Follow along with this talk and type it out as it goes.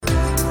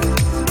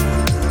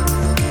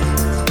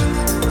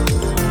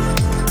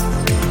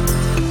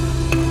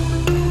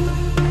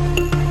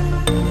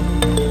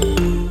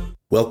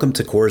Welcome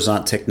to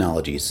Coruzant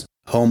Technologies,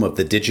 home of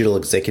the Digital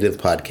Executive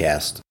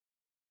Podcast.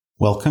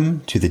 Welcome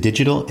to the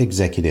Digital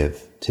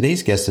Executive.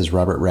 Today's guest is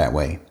Robert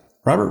Ratway.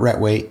 Robert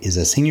Ratway is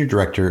a Senior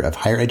Director of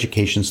Higher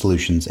Education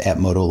Solutions at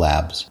Modo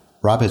Labs.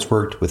 Rob has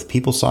worked with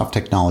PeopleSoft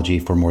technology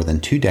for more than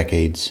 2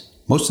 decades,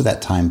 most of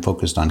that time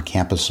focused on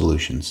campus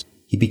solutions.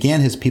 He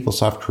began his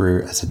PeopleSoft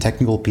career as a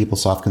technical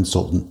PeopleSoft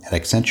consultant at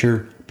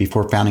Accenture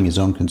before founding his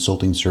own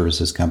consulting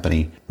services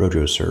company,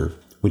 RojoServe,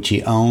 which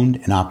he owned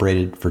and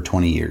operated for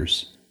 20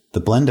 years. The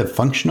blend of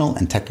functional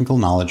and technical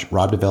knowledge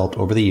Rob developed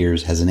over the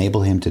years has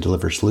enabled him to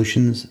deliver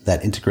solutions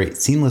that integrate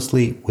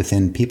seamlessly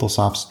within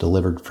PeopleSoft's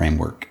delivered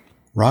framework.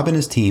 Rob and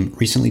his team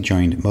recently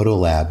joined Modo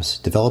Labs,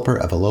 developer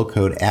of a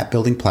low-code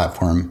app-building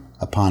platform,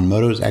 upon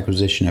Modo's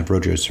acquisition of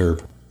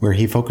RojoServe, where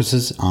he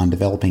focuses on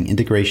developing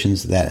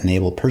integrations that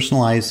enable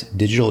personalized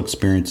digital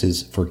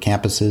experiences for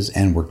campuses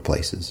and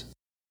workplaces.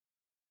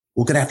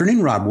 Well, good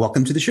afternoon, Rob.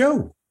 Welcome to the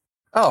show.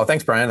 Oh,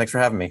 thanks, Brian. Thanks for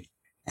having me.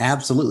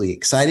 Absolutely.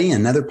 Exciting.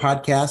 Another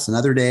podcast,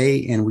 another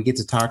day, and we get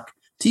to talk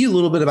to you a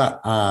little bit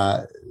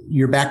about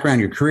your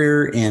background, your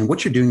career, and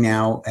what you're doing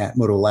now at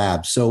Modo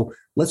Lab. So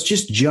let's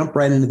just jump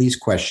right into these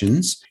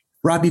questions.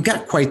 Rob, you've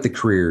got quite the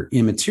career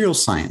in material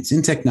science,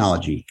 in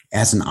technology,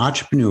 as an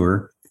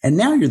entrepreneur, and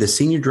now you're the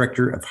Senior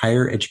Director of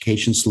Higher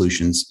Education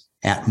Solutions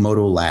at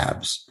Modo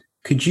Labs.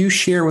 Could you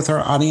share with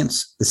our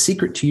audience the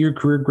secret to your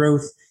career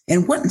growth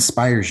and what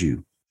inspires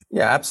you?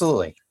 Yeah,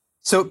 absolutely.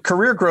 So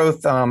career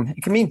growth,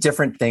 it can mean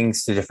different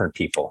things to different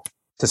people.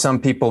 To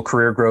some people,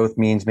 career growth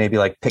means maybe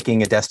like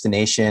picking a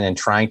destination and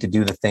trying to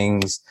do the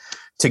things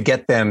to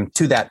get them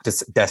to that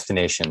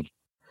destination.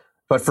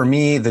 But for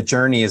me, the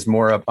journey is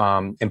more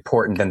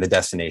important than the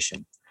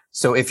destination.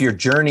 So if your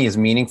journey is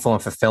meaningful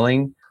and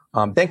fulfilling,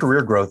 then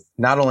career growth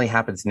not only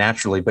happens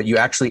naturally, but you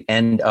actually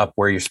end up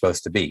where you're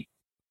supposed to be.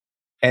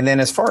 And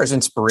then as far as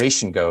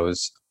inspiration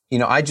goes,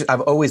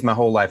 I've always my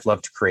whole life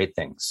loved to create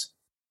things.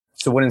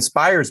 So what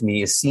inspires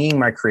me is seeing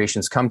my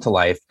creations come to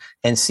life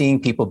and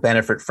seeing people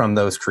benefit from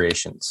those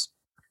creations.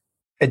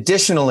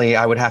 Additionally,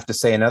 I would have to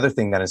say another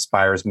thing that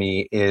inspires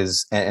me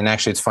is, and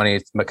actually it's funny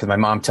because my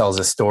mom tells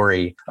a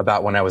story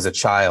about when I was a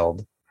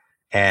child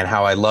and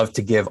how I loved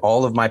to give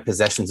all of my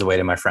possessions away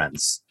to my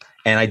friends.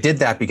 And I did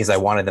that because I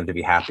wanted them to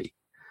be happy.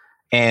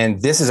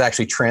 And this is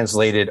actually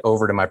translated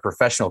over to my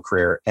professional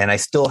career. And I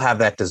still have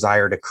that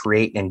desire to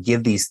create and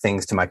give these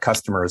things to my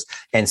customers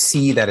and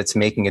see that it's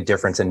making a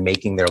difference and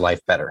making their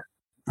life better.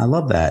 I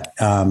love that.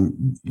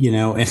 And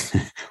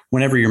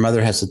whenever your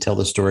mother has to tell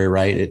the story,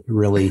 right, it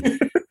really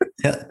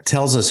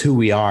tells us who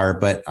we are.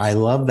 But I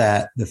love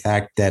that the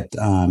fact that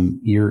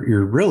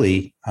you're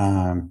really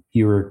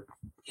you're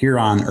here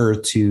on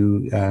earth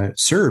to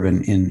serve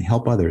and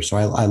help others. So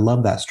I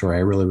love that story.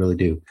 I really, really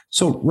do.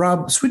 So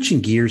Rob,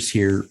 switching gears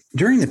here,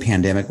 during the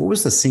pandemic, what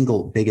was the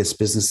single biggest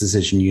business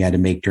decision you had to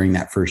make during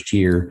that first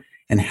year?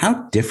 And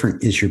how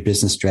different is your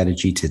business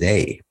strategy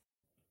today?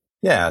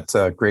 Yeah, it's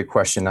a great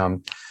question.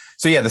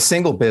 The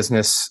single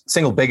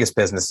biggest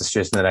business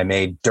decision that I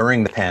made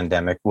during the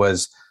pandemic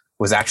was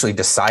actually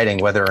deciding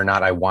whether or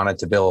not I wanted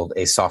to build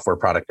a software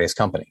product-based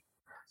company.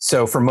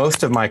 So for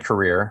most of my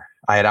career,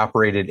 I had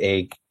operated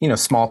a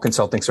small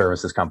consulting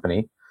services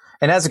company.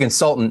 And as a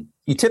consultant,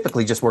 you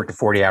typically just worked a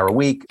 40-hour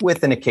week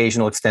with an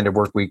occasional extended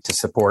work week to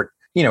support,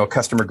 a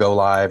customer go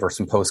live or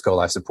some post go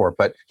live support.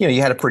 But,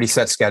 you had a pretty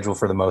set schedule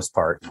for the most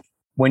part.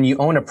 When you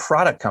own a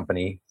product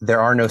company, there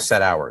are no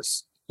set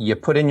hours. You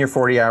put in your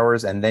 40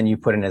 hours and then you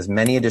put in as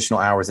many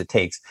additional hours it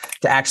takes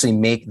to actually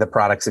make the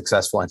product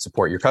successful and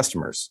support your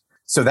customers.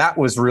 So that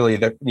was really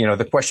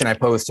the question I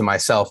posed to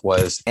myself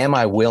was, am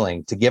I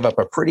willing to give up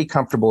a pretty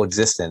comfortable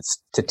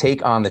existence to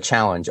take on the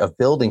challenge of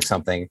building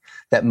something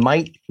that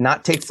might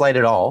not take flight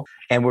at all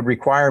and would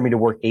require me to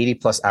work 80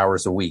 plus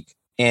hours a week?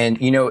 And,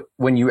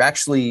 when you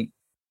actually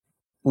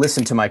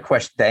listen to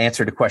the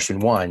answer to question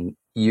 1,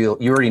 you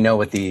already know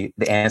what the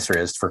answer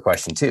is for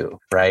question 2,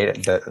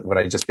 right? What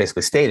I just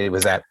basically stated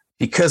was that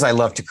because I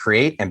love to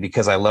create and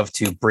because I love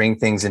to bring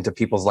things into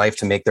people's life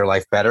to make their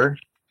life better,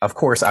 of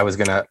course, I was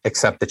going to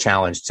accept the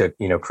challenge to,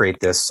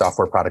 create this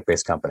software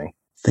product-based company.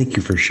 Thank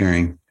you for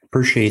sharing.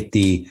 Appreciate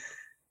the,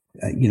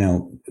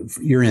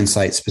 your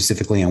insight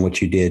specifically on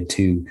what you did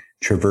to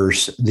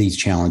traverse these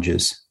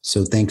challenges.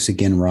 So thanks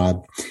again,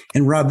 Rob.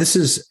 And Rob, this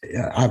is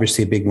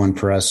obviously a big one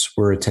for us.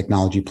 We're a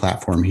technology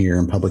platform here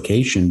in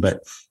publication,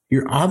 but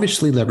you're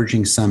obviously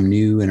leveraging some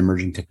new and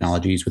emerging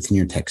technologies within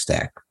your tech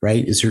stack,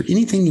 right? Is there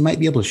anything you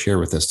might be able to share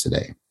with us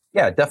today?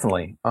 Yeah,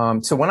 definitely.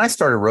 So when I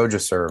started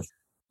RojoServe,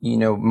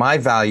 my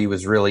value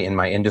was really in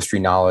my industry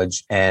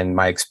knowledge and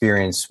my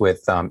experience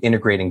with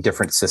integrating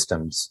different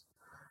systems.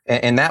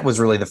 And that was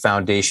really the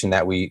foundation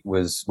that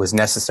was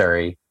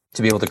necessary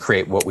to be able to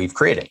create what we've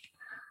created.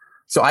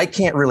 So I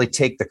can't really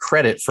take the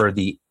credit for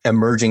the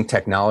emerging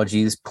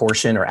technologies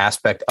portion or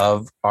aspect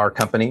of our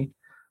company.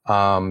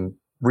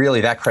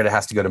 Really, that credit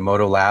has to go to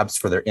Modo Labs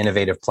for their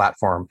innovative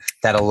platform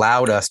that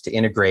allowed us to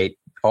integrate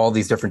all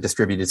these different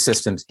distributed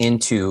systems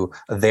into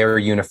their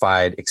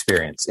unified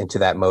experience, into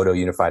that Modo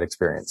unified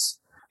experience.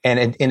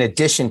 And in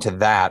addition to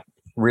that,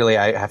 really,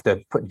 I have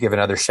to give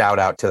another shout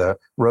out to the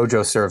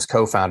Rojo Serves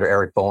co-founder,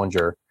 Eric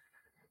Bollinger,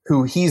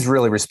 who he's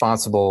really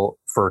responsible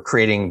for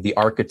creating the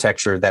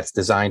architecture that's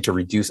designed to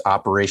reduce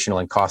operational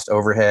and cost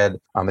overhead.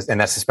 And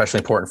that's especially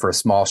important for a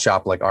small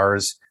shop like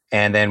ours.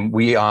 And then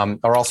we are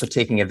also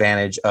taking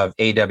advantage of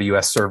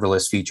AWS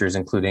serverless features,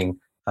 including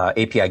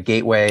API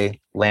gateway,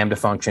 Lambda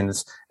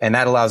functions, and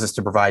that allows us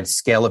to provide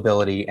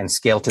scalability and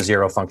scale to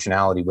zero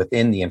functionality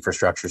within the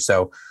infrastructure.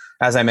 So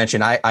as I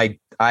mentioned, I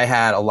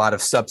had a lot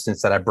of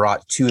substance that I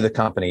brought to the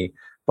company,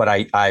 but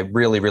I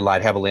really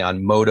relied heavily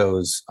on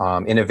Modo's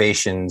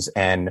innovations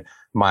and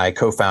my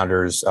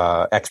co-founders'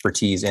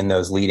 expertise in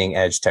those leading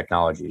edge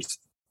technologies.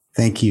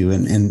 Thank you.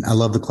 And I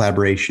love the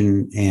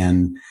collaboration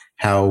and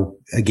how,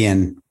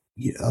 again,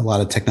 a lot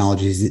of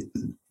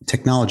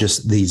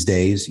technologists these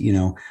days,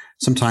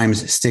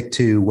 sometimes stick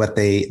to what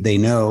they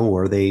know,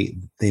 or they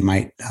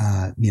might,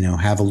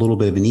 have a little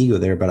bit of an ego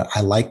there. But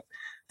I like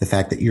the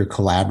fact that you're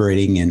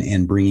collaborating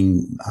and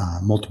bringing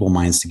multiple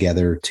minds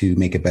together to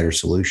make a better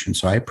solution.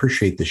 So I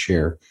appreciate the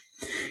share.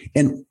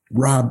 And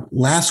Rob,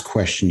 last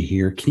question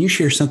here. Can you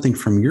share something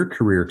from your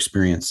career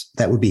experience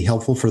that would be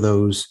helpful for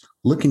those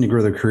looking to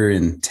grow their career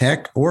in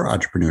tech or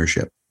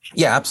entrepreneurship?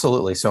 Yeah,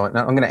 absolutely. So I'm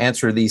going to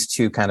answer these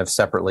two kind of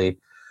separately.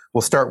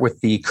 We'll start with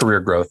the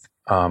career growth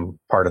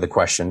part of the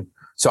question.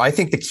 So I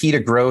think the key to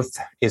growth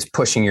is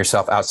pushing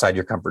yourself outside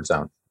your comfort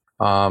zone.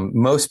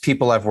 Most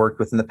people I've worked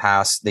with in the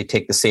past, they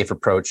take the safe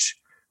approach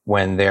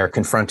when they're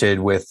confronted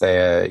with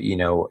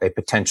a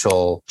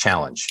potential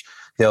challenge.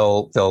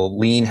 They'll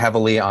lean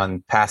heavily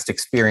on past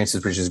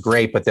experiences, which is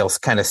great, but they'll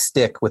kind of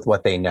stick with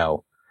what they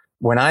know.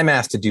 When I'm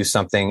asked to do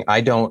something, I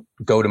don't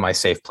go to my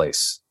safe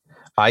place.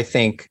 I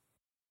think,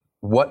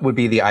 what would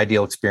be the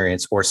ideal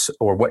experience,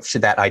 or what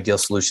should that ideal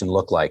solution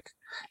look like?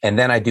 And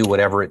then I do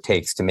whatever it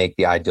takes to make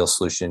the ideal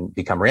solution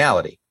become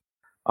reality.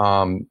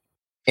 And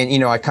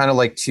I kind of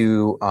like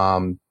to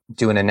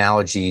do an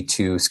analogy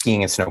to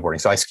skiing and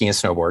snowboarding. So I ski and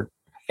snowboard.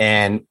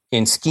 And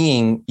in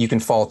skiing, you can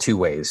fall two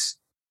ways,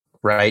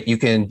 right? You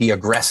can be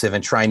aggressive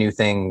and try new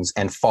things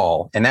and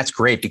fall. And that's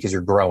great because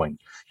you're growing.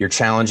 You're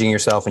challenging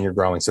yourself and you're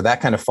growing. So that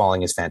kind of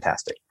falling is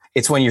fantastic.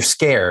 It's when you're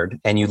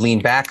scared and you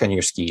lean back on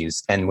your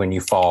skis, and when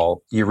you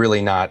fall, you're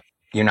not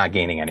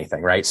gaining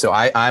anything, right? So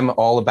I'm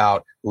all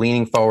about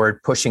leaning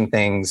forward, pushing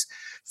things,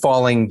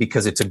 falling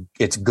because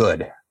it's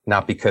good,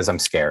 not because I'm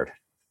scared.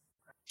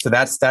 So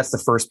that's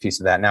the first piece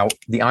of that. Now,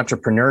 the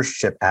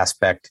entrepreneurship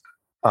aspect,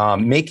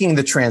 making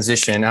the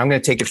transition, I'm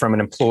going to take it from an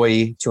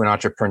employee to an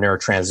entrepreneur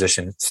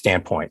transition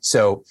standpoint.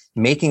 So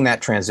making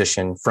that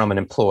transition from an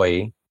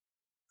employee,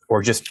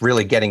 or just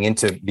really getting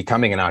into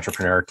becoming an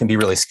entrepreneur, can be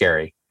really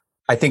scary.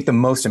 I think the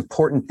most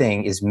important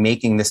thing is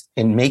making this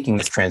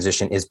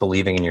transition is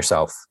believing in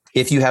yourself.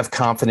 If you have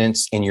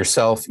confidence in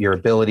yourself, your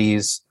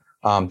abilities,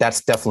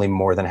 that's definitely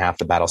more than half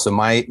the battle. So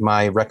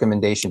my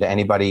recommendation to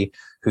anybody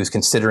who's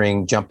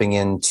considering jumping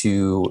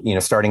into,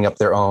 starting up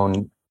their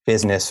own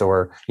business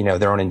or,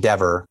 their own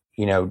endeavor,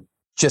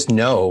 just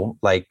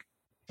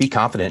be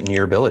confident in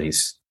your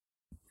abilities.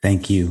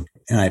 Thank you.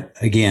 And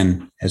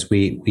again, as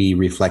we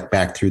reflect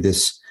back through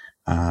this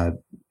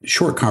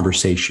short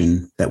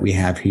conversation that we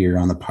have here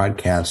on the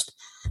podcast,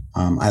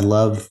 I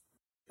love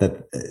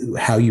that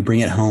how you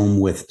bring it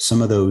home with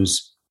some of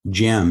those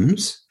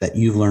gems that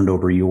you've learned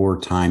over your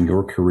time,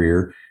 your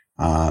career,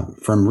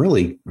 from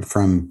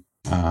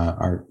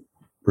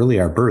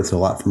our birth, a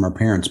lot from our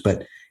parents,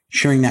 but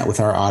sharing that with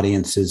our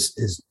audience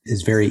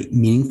is very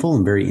meaningful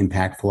and very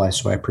impactful.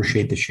 So I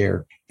appreciate the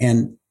share.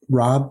 And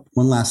Rob,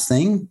 one last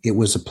thing. It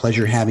was a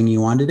pleasure having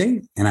you on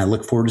today, and I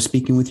look forward to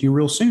speaking with you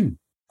real soon.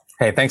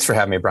 Hey, thanks for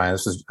having me, Brian.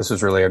 This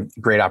was really a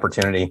great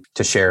opportunity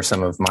to share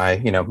some of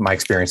my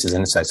experiences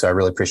and insights. So I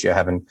really appreciate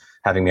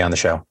having me on the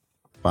show.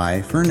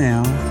 Bye for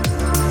now.